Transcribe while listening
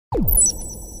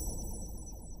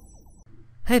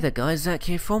Hey there guys, Zach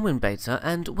here from Winbeta,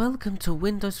 and welcome to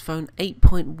Windows Phone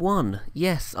 8.1.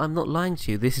 Yes, I'm not lying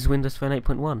to you, this is Windows Phone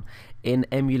 8.1 in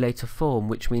emulator form,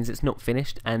 which means it's not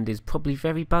finished and is probably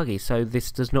very buggy, so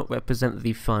this does not represent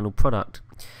the final product.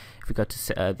 If we go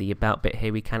to the About bit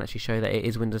here, we can actually show that it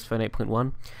is Windows Phone 8.1.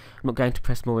 I'm not going to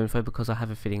press more info because I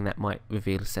have a feeling that might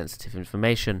reveal sensitive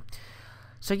information.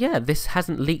 So yeah, this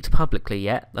hasn't leaked publicly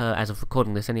yet, as of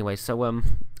recording this anyway, so I'm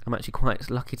actually quite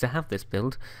lucky to have this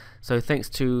build. So thanks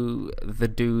to the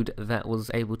dude that was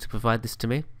able to provide this to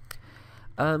me.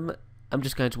 I'm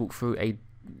just going to walk through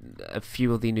a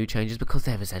few of the new changes because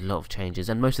there is a lot of changes,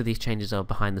 and most of these changes are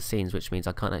behind the scenes, which means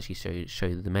I can't actually show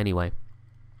you them anyway.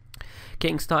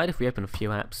 Getting started, if we open a few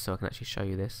apps, so I can actually show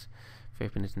you this. If we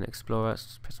open Internet Explorer,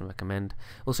 just press on recommend.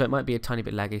 Also, it might be a tiny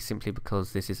bit laggy simply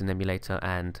because this is an emulator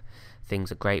and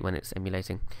things are great when it's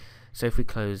emulating. So if we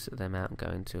close them out and go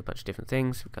into a bunch of different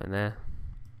things, we go in there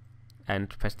and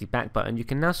press the back button, you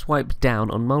can now swipe down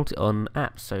on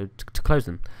apps, so to close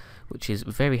them, which is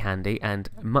very handy and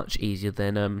much easier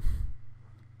than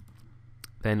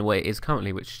the way it is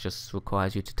currently, which just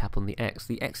requires you to tap on the X.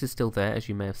 The X is still there, as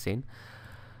you may have seen.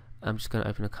 I'm just going to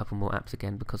open a couple more apps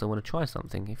again because I want to try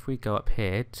something. If we go up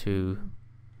here to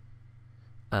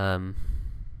where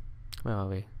are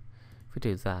we? If we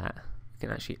do that, we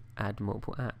can actually add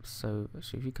multiple apps. So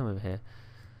if you come over here,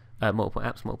 multiple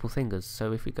apps, multiple fingers.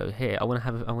 So if we go here, I want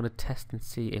to test and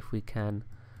see if we can.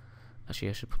 Actually,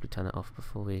 I should probably turn it off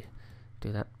before we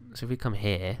do that. So if we come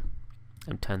here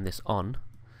and turn this on,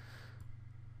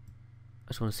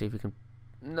 I just want to see if we can.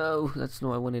 No, that's not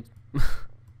what I wanted.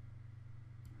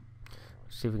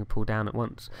 See if we can pull down at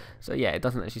once. So yeah, it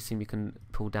doesn't actually seem you can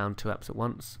pull down two apps at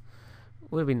once.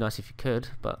 Would be nice if you could,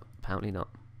 but apparently not.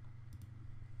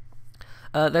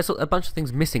 There's a bunch of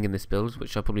things missing in this build,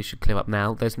 which I probably should clear up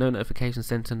now. There's no notification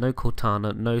center, no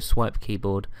Cortana, no swipe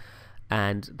keyboard,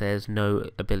 and there's no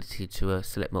ability to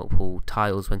select multiple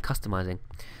tiles when customizing.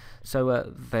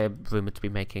 So they're rumored to be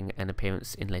making an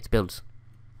appearance in later builds.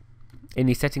 In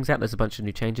the settings app, there's a bunch of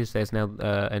new changes. There's now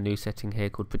a new setting here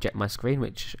called Project My Screen,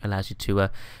 which allows you to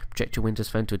project your Windows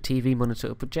Phone to a TV, monitor,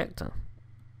 or projector.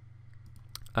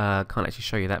 Can't actually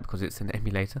show you that because it's an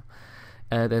emulator.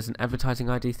 There's an advertising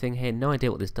ID thing here. No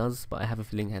idea what this does, but I have a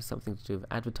feeling it has something to do with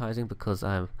advertising because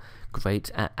I'm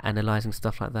great at analysing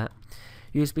stuff like that.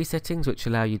 USB settings, which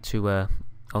allow you to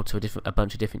alter a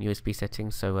bunch of different USB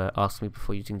settings. So ask me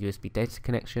before using USB data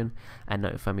connection and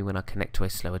notify me when I connect to a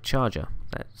slower charger.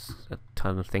 That's a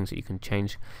ton of things that you can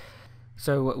change.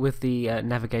 So with the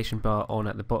navigation bar on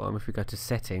at the bottom, if we go to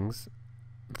settings,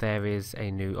 there is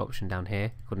a new option down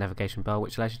here called navigation bar,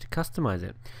 which allows you to customize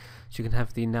it. So you can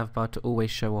have the nav bar to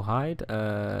always show or hide,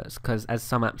 because as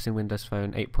some apps in Windows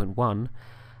Phone 8.1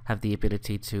 have the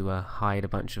ability to hide a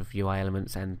bunch of UI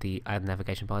elements, and the add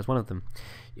navigation bar is one of them.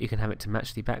 You can have it to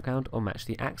match the background or match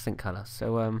the accent color.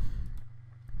 So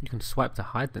you can swipe to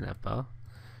hide the nav bar.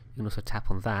 You can also tap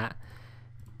on that,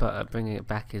 but bringing it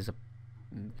back is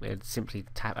it's simply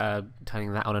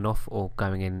turning that on and off, or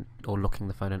going in or locking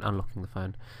the phone and unlocking the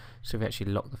phone. So if we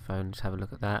actually lock the phone, just have a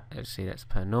look at that. Let's see, that's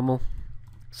per normal.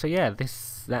 So yeah,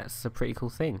 that's a pretty cool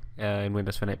thing in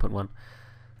Windows Phone 8.1.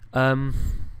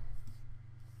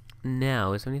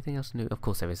 Now, is there anything else new? Of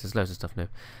course there is. There's loads of stuff new.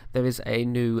 There is a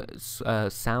new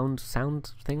sound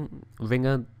thing,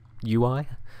 ringer UI.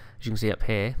 As you can see up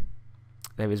here,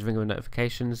 there is ringer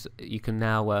notifications. You can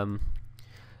now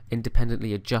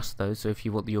independently adjust those. So if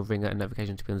you want your ringer and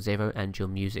notification to be on 0 and your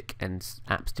music and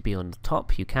apps to be on the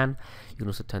top, you can. You can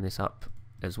also turn this up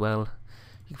as well.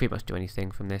 You can pretty much do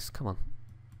anything from this. Come on.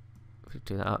 If you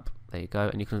do that up, there you go.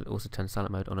 And you can also turn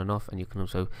silent mode on and off, and you can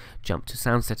also jump to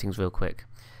sound settings real quick.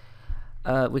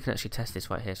 We can actually test this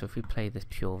right here. So if we play this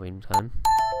pure ringtone,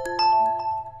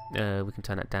 we can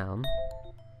turn that down,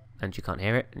 and you can't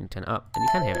hear it. And you turn it up, and you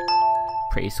can hear it.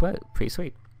 Pretty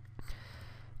sweet.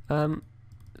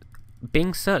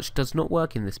 Bing search does not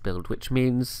work in this build, which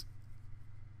means,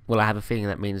 well, I have a feeling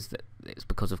that means that it's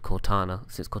because of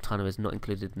Cortana. Since Cortana is not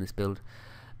included in this build,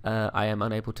 I am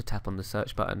unable to tap on the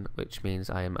search button, which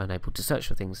means I am unable to search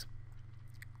for things.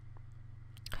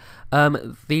 Bunch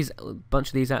of these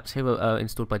apps here are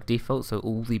installed by default, so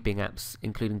all the Bing apps,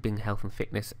 including Bing Health and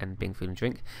Fitness and Bing Food and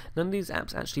Drink, none of these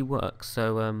apps actually work,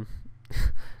 so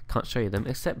can't show you them,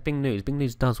 except Bing News. Bing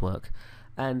News does work,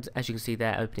 and as you can see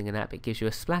there, opening an app, it gives you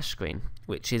a splash screen,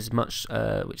 which is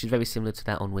very similar to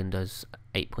that on Windows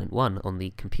 8.1 on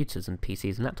the computers and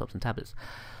PCs and laptops and tablets.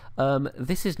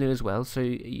 This is new as well, so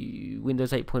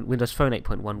Windows Phone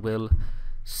 8.1 will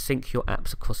sync your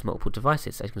apps across multiple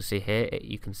devices. As you can see here,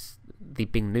 the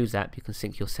Bing News app, you can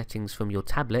sync your settings from your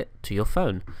tablet to your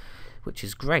phone, which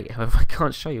is great. However, I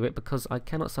can't show you it because I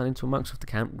cannot sign into a Microsoft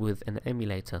account with an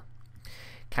emulator.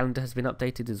 Calendar has been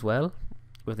updated as well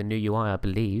with a new UI, I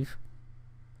believe.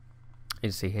 You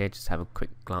can see here, just have a quick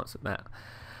glance at that.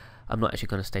 I'm not actually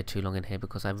going to stay too long in here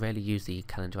because I rarely use the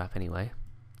calendar app anyway.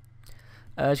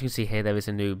 As you can see here, there is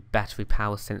a new battery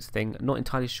power sense thing. Not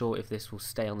entirely sure if this will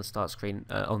stay on the start screen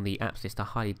on the apps list. I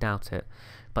highly doubt it.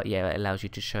 But yeah, it allows you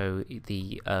to show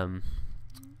the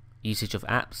usage of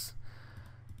apps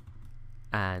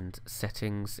and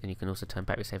settings, and you can also turn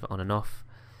battery saver on and off,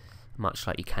 much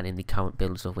like you can in the current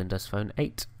builds of Windows Phone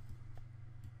 8.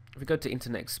 If we go to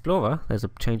Internet Explorer, there's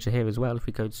a change here as well. If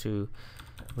we go to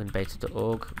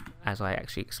winbeta.org, as I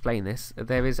actually explain this,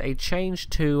 there is a change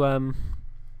to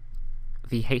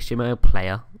the HTML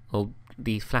player, or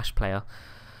the Flash player,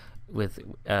 with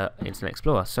Internet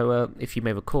Explorer. So if you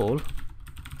may recall,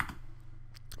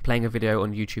 playing a video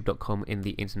on youtube.com in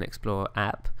the Internet Explorer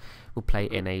app will play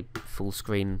in a full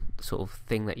screen sort of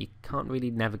thing that you can't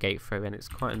really navigate through, and it's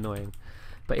quite annoying.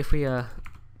 But if we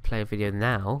play a video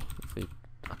now,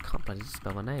 I can't bloody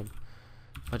spell my name.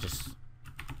 If I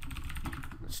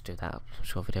let's do that. I'm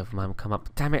sure a video of mine will come up.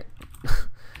 Damn it!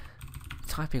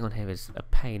 Typing on here is a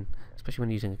pain, especially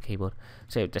when using a keyboard.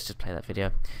 So let's just play that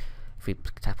video. If we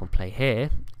tap on play here,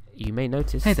 you may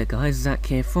notice... Hey there guys, Zach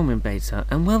here from Winbeta,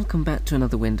 and welcome back to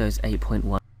another Windows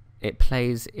 8.1. It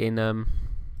plays in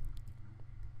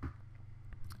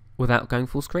without going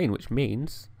full screen, which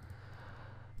means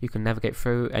you can navigate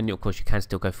through, and of course you can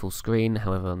still go full screen.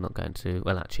 However, I'm not going to.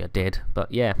 Well, actually I did,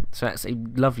 but yeah. So that's a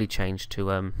lovely change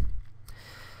to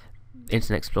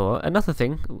Internet Explorer. Another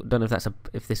thing, don't know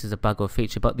if this is a bug or a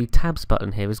feature, but the tabs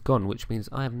button here is gone, which means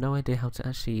I have no idea how to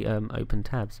actually open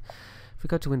tabs. If we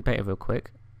go to WinBeta real quick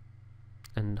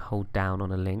and hold down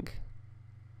on a link,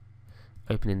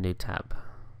 open a new tab.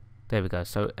 There we go.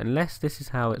 So unless this is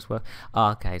how it's worked.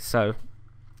 Okay, so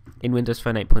in Windows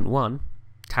Phone 8.1,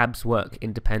 tabs work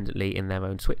independently in their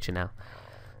own switcher now.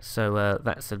 So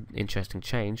that's an interesting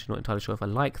change. Not entirely sure if I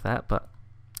like that, but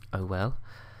oh well.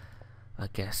 I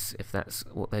guess if that's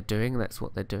what they're doing, that's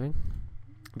what they're doing.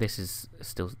 This is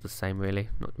still the same really,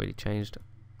 not really changed.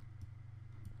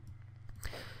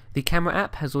 The camera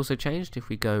app has also changed. If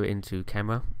we go into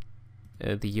camera,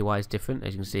 the UI is different.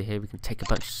 As you can see here, we can take a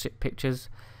bunch of pictures.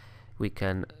 We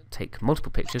can take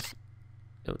multiple pictures.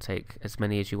 It will take as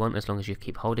many as you want as long as you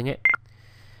keep holding it.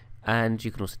 And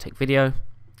you can also take video.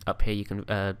 Up here you can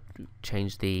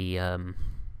change the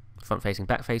front facing,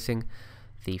 back facing,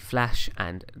 the flash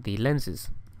and the lenses.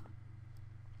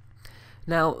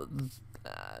 Now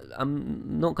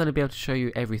I'm not going to be able to show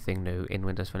you everything new in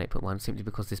Windows Phone 8.1 simply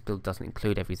because this build doesn't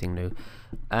include everything new,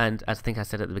 and as I think I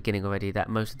said at the beginning already, that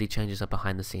most of the changes are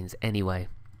behind the scenes anyway.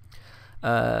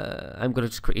 I'm going to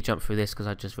just quickly jump through this because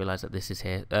I just realised that this is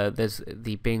here. There's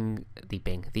the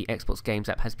Xbox Games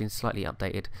app has been slightly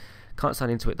updated. Can't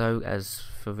sign into it though, as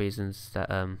for reasons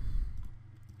that are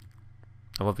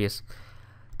obvious.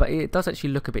 But it does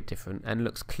actually look a bit different and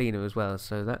looks cleaner as well,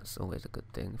 so that's always a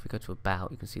good thing. If we go to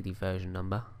About, you can see the version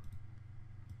number.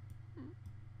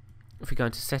 If we go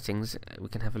into Settings, we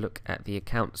can have a look at the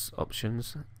Accounts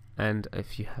options, and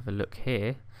if you have a look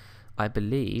here, I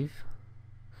believe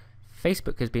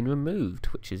Facebook has been removed,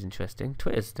 which is interesting.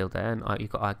 Twitter's still there, and you've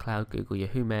got iCloud, Google,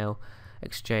 Yahoo Mail,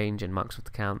 Exchange, and Microsoft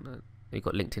account. You've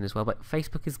got LinkedIn as well, but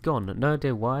Facebook is gone. No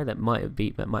idea why. That might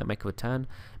make a return,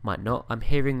 might not. I'm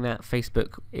hearing that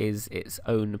Facebook is its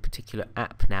own particular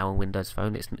app now on Windows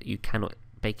Phone. You cannot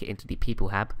bake it into the People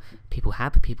Hub.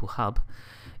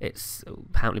 It's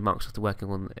apparently Microsoft are working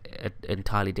on an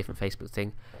entirely different Facebook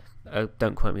thing.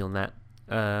 Don't quote me on that.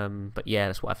 But yeah,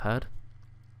 that's what I've heard.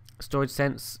 Storage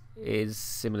Sense is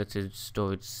similar to the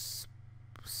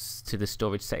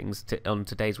storage settings on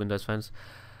today's Windows phones.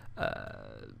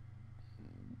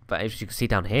 But as you can see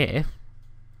down here,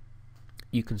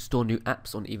 you can store new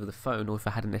apps on either the phone or, if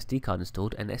I had an SD card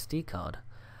installed, an SD card,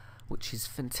 which is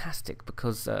fantastic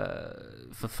because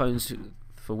for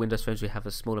Windows phones we have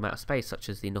a small amount of space, such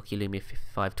as the Nokia Lumia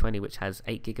 520, which has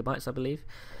 8 GB, I believe.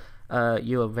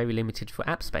 You are very limited for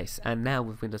app space, and now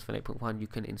with Windows Phone 8.1 you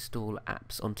can install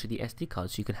apps onto the SD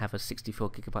card, so you can have a 64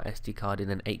 GB SD card in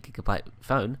an 8 GB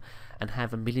phone and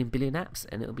have a billion apps,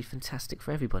 and it'll be fantastic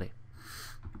for everybody.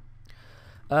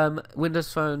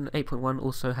 Windows Phone 8.1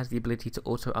 also has the ability to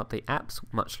auto-update apps,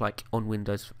 much like on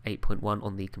Windows 8.1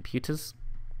 on the computers.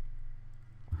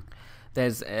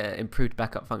 There's improved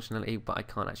backup functionality, but I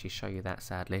can't actually show you that,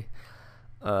 sadly.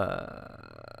 If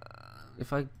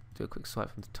I do a quick swipe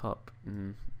from the top,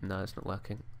 no, it's not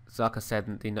working. So like I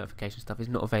said, the notification stuff is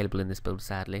not available in this build,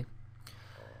 sadly.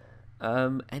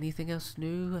 Anything else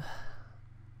new?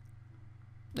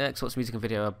 Xbox Music and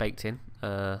Video are baked in,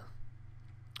 or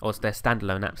they're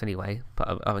standalone apps anyway,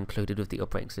 but are included with the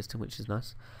operating system, which is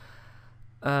nice.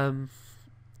 So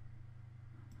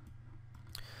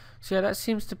yeah, that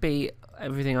seems to be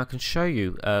everything I can show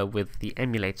you with the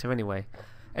emulator anyway.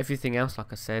 Everything else,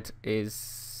 like I said,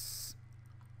 is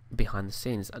behind the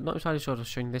scenes. I'm not entirely sure if I've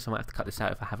shown you this. I might have to cut this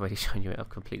out if I have already shown you it. I've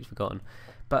completely forgotten.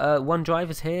 But OneDrive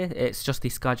is here. It's just the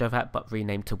SkyDrive app, but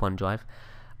renamed to OneDrive.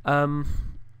 I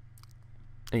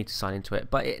need to sign into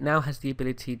it, but it now has the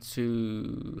ability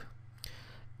to,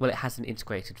 well, it has an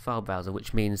integrated file browser,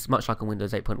 which means, much like on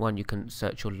Windows 8.1, you can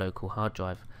search your local hard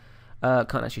drive.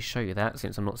 Can't actually show you that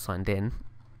since I'm not signed in,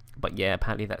 but yeah,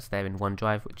 apparently that's there in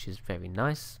OneDrive, which is very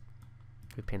nice.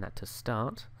 We pin that to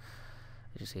start.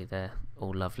 As you see there,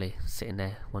 all lovely, sitting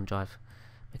there, OneDrive.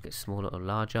 Make it smaller or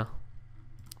larger.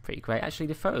 Pretty great. Actually,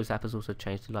 the Photos app has also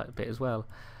changed a bit as well.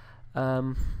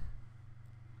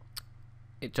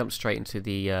 It jumps straight into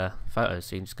the photos,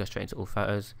 so you can just go straight into all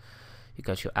photos. You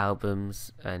go to your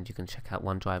albums, and you can check out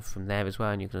OneDrive from there as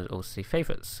well, and you can also see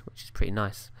favorites, which is pretty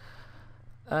nice.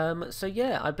 So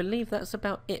yeah, I believe that's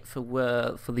about it for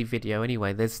the video.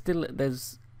 Anyway, there's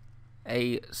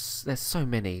so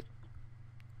many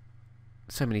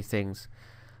things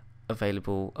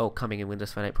available coming in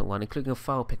Windows Phone 8.1, including a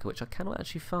file picker, which I cannot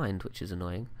actually find, which is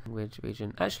annoying. Weird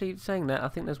region. Actually, saying that, I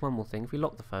think there's one more thing. If we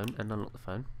lock the phone and unlock the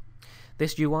phone,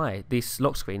 this UI, this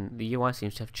lock screen, the UI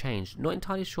seems to have changed. Not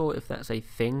entirely sure if that's a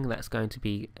thing that's going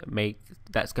to make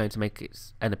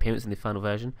an appearance in the final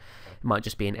version. It might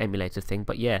just be an emulator thing,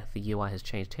 but yeah, the UI has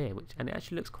changed here, and it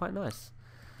actually looks quite nice.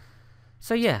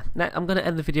 So yeah, now I'm going to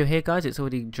end the video here, guys. It's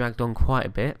already dragged on quite a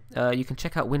bit. You can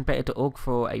check out winbeta.org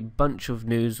for a bunch of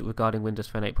news regarding Windows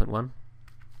Phone 8.1,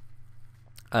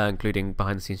 including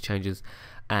behind-the-scenes changes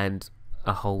and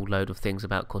a whole load of things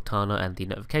about Cortana and the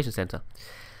notification center.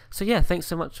 So yeah, thanks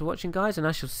so much for watching, guys, and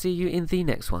I shall see you in the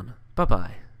next one.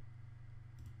 Bye-bye.